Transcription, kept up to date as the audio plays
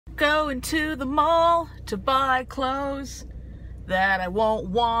going to the mall to buy clothes that I won't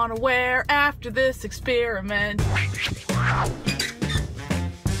want to wear after this experiment.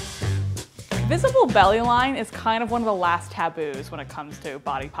 Visible belly line is kind of one of the last taboos when it comes to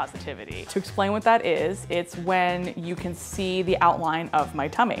body positivity. To explain what that is, it's when you can see the outline of my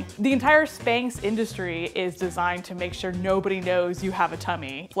tummy. The entire Spanx industry is designed to make sure nobody knows you have a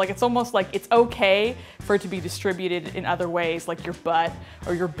tummy. Like, it's almost like it's okay for it to be distributed in other ways, like your butt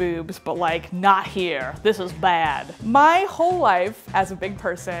or your boobs, but like, not here. This is bad. My whole life as a big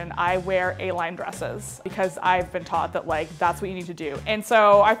person, I wear A-line dresses because I've been taught that like, that's what you need to do. And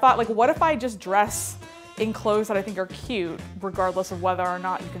so I thought, like, what if I just dress in clothes that I think are cute, regardless of whether or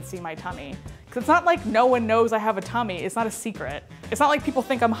not you can see my tummy. Because it's not like no one knows I have a tummy. It's not a secret. It's not like people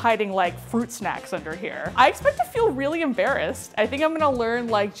think I'm hiding like fruit snacks under here. I expect to feel really embarrassed. I think I'm gonna learn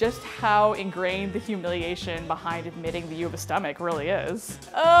like just how ingrained the humiliation behind admitting that you have a stomach really is.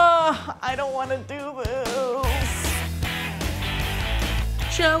 I don't wanna do this.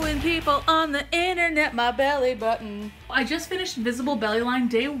 Showing people on the internet my belly button. I just finished Visible Belly Line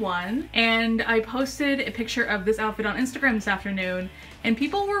day 1, and I posted a picture of this outfit on Instagram this afternoon, and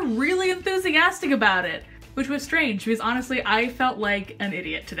people were really enthusiastic about it, which was strange because honestly, I felt like an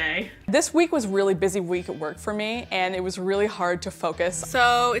idiot today. This week was a really busy week at work for me, and it was really hard to focus.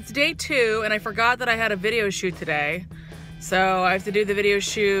 So it's day 2, and I forgot that I had a video shoot today. So I have to do the video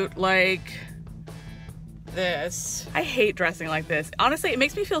shoot like this. I hate dressing like this. Honestly, it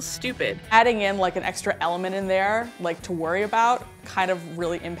makes me feel stupid. Adding in like an extra element in there, like to worry about, kind of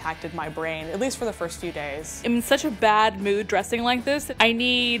really impacted my brain, at least for the first few days. I'm in such a bad mood dressing like this. I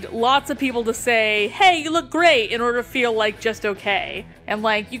need lots of people to say, hey, you look great, in order to feel like just okay. And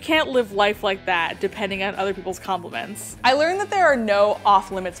like, you can't live life like that depending on other people's compliments. I learned that there are no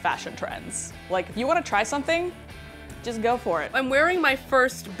off-limits fashion trends. Like, if you want to try something, just go for it. I'm wearing my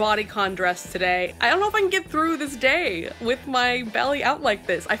first bodycon dress today. I don't know if I can get through this day with my belly out like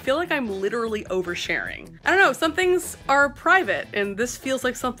this. I feel like I'm literally oversharing. I don't know, some things are private, and this feels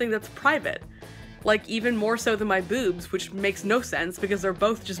like something that's private. Like even more so than my boobs, which makes no sense because they're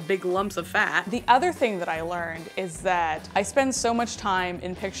both just big lumps of fat. The other thing that I learned is that I spend so much time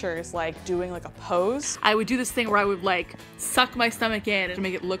in pictures like doing like a pose. I would do this thing where I would like suck my stomach in and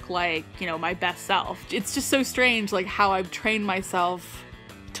make it look like, you know, my best self. It's just so strange like how I've trained myself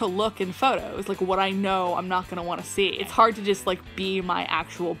to look in photos, like what I know I'm not gonna wanna see. It's hard to just like be my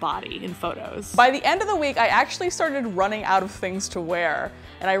actual body in photos. By the end of the week, I actually started running out of things to wear,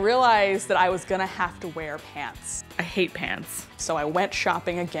 and I realized that I was gonna have to wear pants. I hate pants. So I went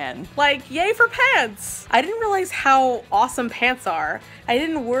shopping again. Like, yay for pants! I didn't realize how awesome pants are. I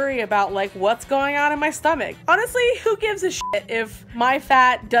didn't worry about like what's going on in my stomach. Honestly, who gives a shit if my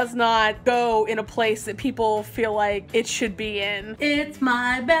fat does not go in a place that people feel like it should be in? It's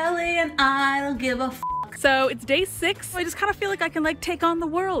my belly and I don't give a f. So it's day 6. I just kind of feel like I can like take on the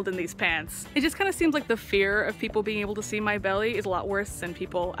world in these pants. It just kind of seems like the fear of people being able to see my belly is a lot worse than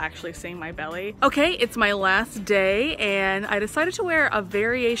people actually seeing my belly. Okay, it's my last day and I decided to wear a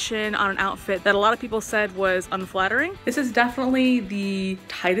variation on an outfit that a lot of people said was unflattering. This is definitely the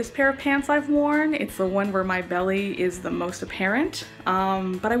tightest pair of pants I've worn. It's the one where my belly is the most apparent,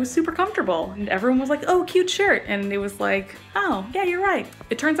 but I was super comfortable and everyone was like, oh, cute shirt. And it was like, oh, yeah, you're right.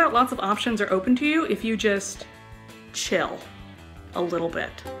 It turns out lots of options are open to you if you just chill a little bit.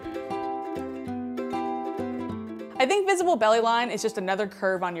 I think visible belly line is just another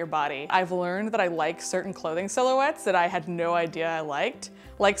curve on your body. I've learned that I like certain clothing silhouettes that I had no idea I liked,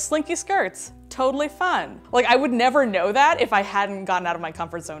 like slinky skirts, totally fun. Like I would never know that if I hadn't gotten out of my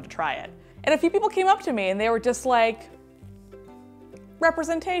comfort zone to try it. And a few people came up to me and they were just like,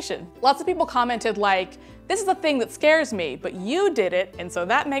 representation. Lots of people commented like, this is a thing that scares me, but you did it, and so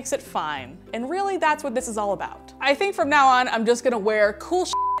that makes it fine. And really, that's what this is all about. I think from now on, I'm just gonna wear cool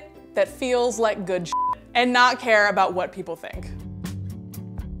shit that feels like good shit and not care about what people think.